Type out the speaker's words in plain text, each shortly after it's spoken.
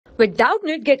With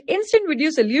Doubtnut, get instant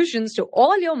video solutions to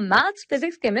all your maths,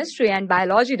 physics, chemistry, and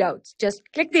biology doubts. Just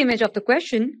click the image of the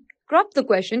question, crop the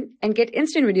question, and get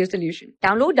instant video solution.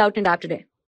 Download Doubtnut app today.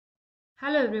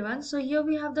 Hello everyone. So here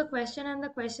we have the question, and the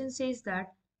question says that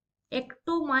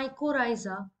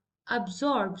Ectomycorrhiza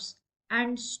absorbs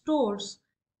and stores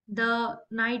the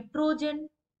nitrogen,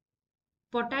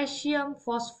 potassium,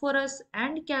 phosphorus,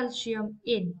 and calcium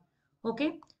in.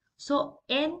 Okay, so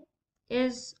N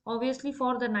is obviously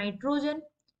for the nitrogen.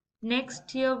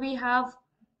 Next, here we have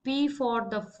P for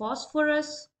the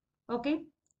phosphorus. Okay,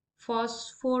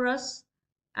 phosphorus,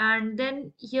 and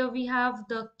then here we have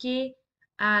the K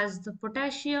as the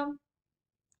potassium,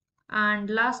 and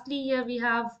lastly here we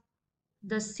have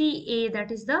the Ca,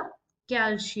 that is the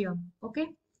calcium.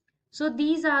 Okay, so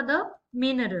these are the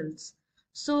minerals.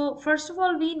 So first of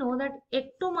all, we know that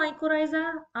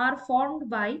ectomycorrhiza are formed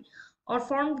by or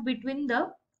formed between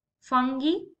the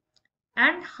fungi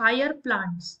and higher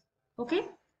plants. Okay,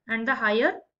 and the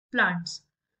higher plants.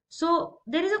 So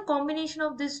there is a combination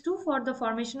of these two for the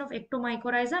formation of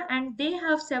ectomycorrhiza, and they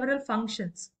have several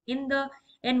functions in the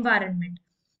environment,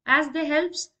 as they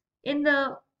helps in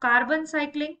the carbon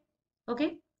cycling.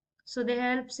 Okay, so they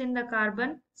helps in the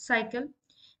carbon cycle.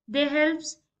 They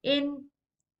helps in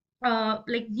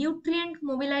like nutrient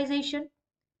mobilization.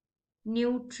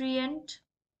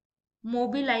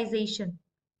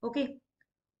 Okay,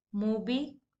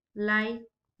 mobilization.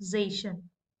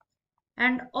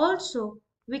 And also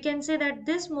we can say that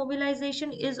this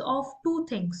mobilization is of two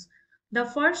things. The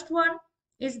first one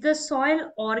is the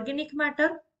soil organic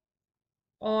matter,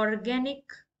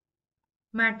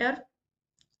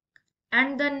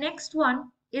 and the next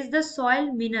one is the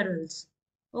soil minerals.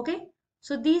 Okay,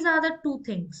 so these are the two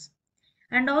things.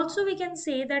 And also we can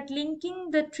say that linking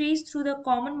the trees through the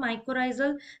common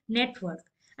mycorrhizal network,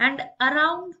 and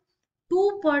around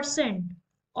 2%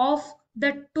 of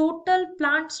the total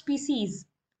plant species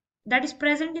that is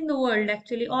present in the world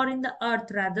actually, or in the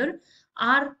earth rather,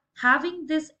 are having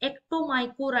this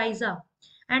ectomycorrhiza,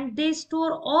 and they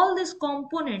store all these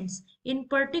components in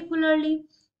particularly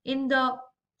in the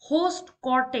host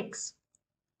cortex.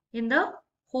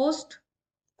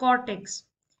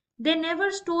 They never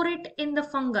store it in the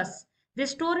fungus. They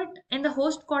store it in the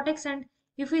host cortex. And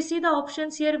if we see the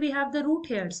options here, we have the root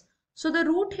hairs. So the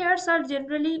root hairs are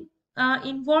generally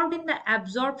involved in the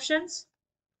absorptions,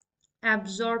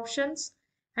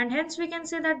 and hence we can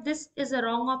say that this is a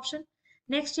wrong option.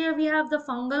 Next, here we have the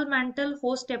fungal mantle,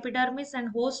 host epidermis, and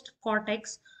host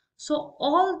cortex. So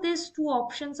all these two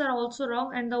options are also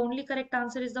wrong, and the only correct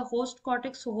answer is the host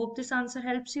cortex. So hope this answer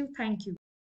helps you. Thank you.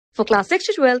 For class 6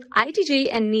 to 12, IIT JEE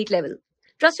and NEET level.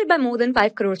 Trusted by more than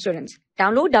 5 crore students.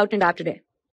 Download Doubtnut app today.